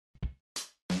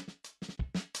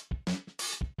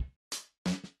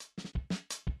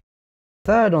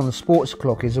Third on the sports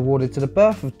clock is awarded to the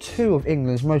birth of two of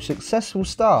England's most successful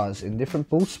stars in different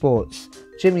ball sports,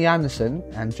 Jimmy Anderson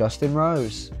and Justin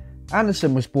Rose.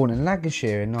 Anderson was born in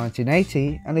Lancashire in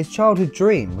 1980 and his childhood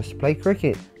dream was to play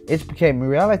cricket. It became a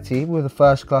reality with a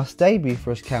first-class debut for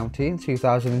his county in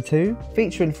 2002,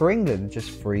 featuring for England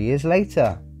just 3 years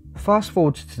later. Fast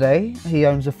forward to today, he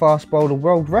owns a fast bowler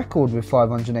world record with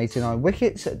 589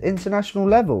 wickets at international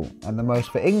level and the most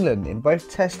for England in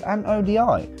both Test and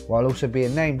ODI, while also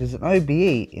being named as an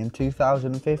OBE in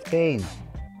 2015.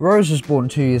 Rose was born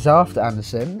 2 years after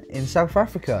Anderson in South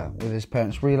Africa, with his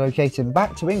parents relocating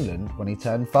back to England when he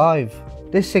turned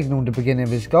 5. This signalled the beginning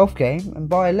of his golf game, and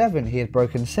by 11 he had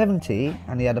broken 70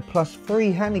 and he had a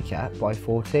 +3 handicap by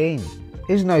 14.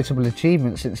 His notable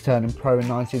achievement since turning pro in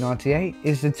 1998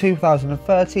 is the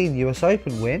 2013 US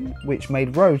Open win, which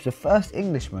made Rose the first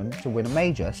Englishman to win a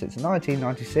major since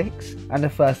 1996 and the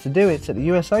first to do it at the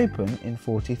US Open in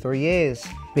 43 years,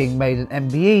 being made an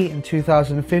MBE in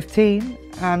 2015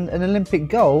 and an Olympic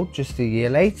gold just a year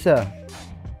later.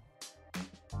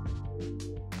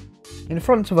 In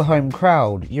front of a home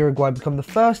crowd, Uruguay became the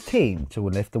first team to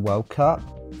lift the World Cup.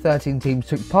 13 teams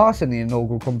took part in the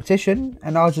inaugural competition,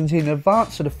 and Argentina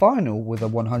advanced to the final with a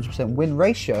 100% win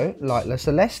ratio like La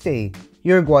Celeste.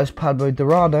 Uruguay's Pablo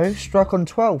Dorado struck on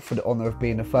 12 for the honour of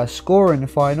being the first scorer in the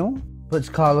final,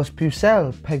 but Carlos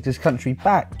Pucel pegged his country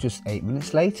back just 8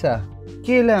 minutes later.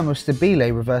 Guillermo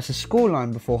Stabile reversed the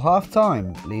scoreline before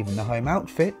half-time, leaving the home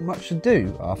outfit much to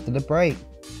do after the break.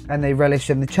 And they relished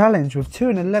in the challenge with 2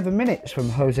 and 11 minutes from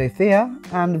Jose Thea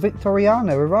and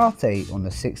Victoriano Arate on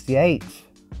the 68th.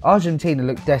 Argentina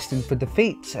looked destined for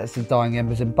defeat as the dying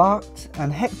embers embarked,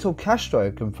 and Hector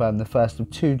Castro confirmed the first of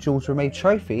 2 Jules Rimet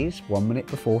trophies 1 minute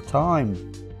before time.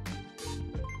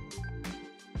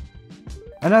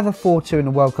 Another 4-2 in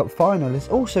the World Cup final is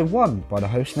also won by the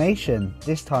host nation,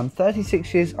 this time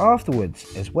 36 years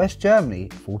afterwards as West Germany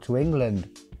fall to England.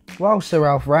 While Sir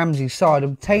Alf Ramsey's side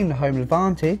obtained the home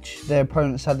advantage, their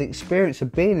opponents had the experience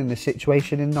of being in this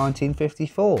situation in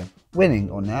 1954, winning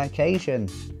on that occasion.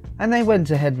 And they went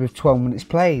ahead with 12 minutes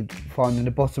played, finding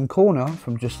the bottom corner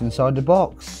from just inside the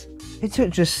box. It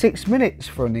took just 6 minutes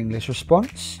for an English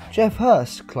response, Jeff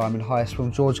Hurst climbing highest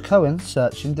from George Cohen's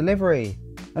searching delivery.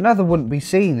 Another wouldn't be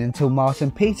seen until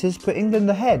Martin Peters put England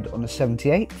ahead on the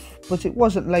 78th, but it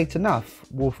wasn't late enough,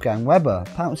 Wolfgang Weber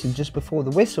pouncing just before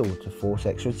the whistle to force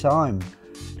extra time.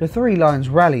 The Three Lions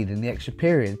rallied in the extra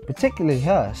period, particularly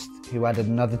Hurst, who added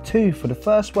another 2 for the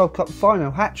first World Cup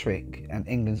final hat-trick and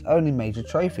England's only major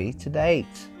trophy to date.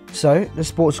 So, the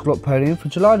Sports Clock podium for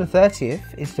July the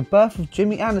 30th is the birth of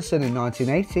Jimmy Anderson in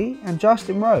 1980 and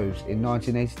Justin Rose in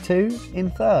 1982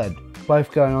 in third,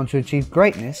 both going on to achieve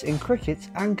greatness in cricket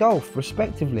and golf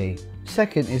respectively.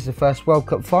 Second is the first World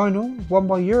Cup final, won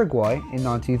by Uruguay in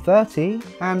 1930,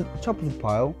 and top of the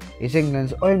pile is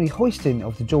England's only hoisting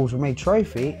of the Jules Rimet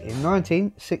Trophy in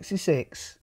 1966.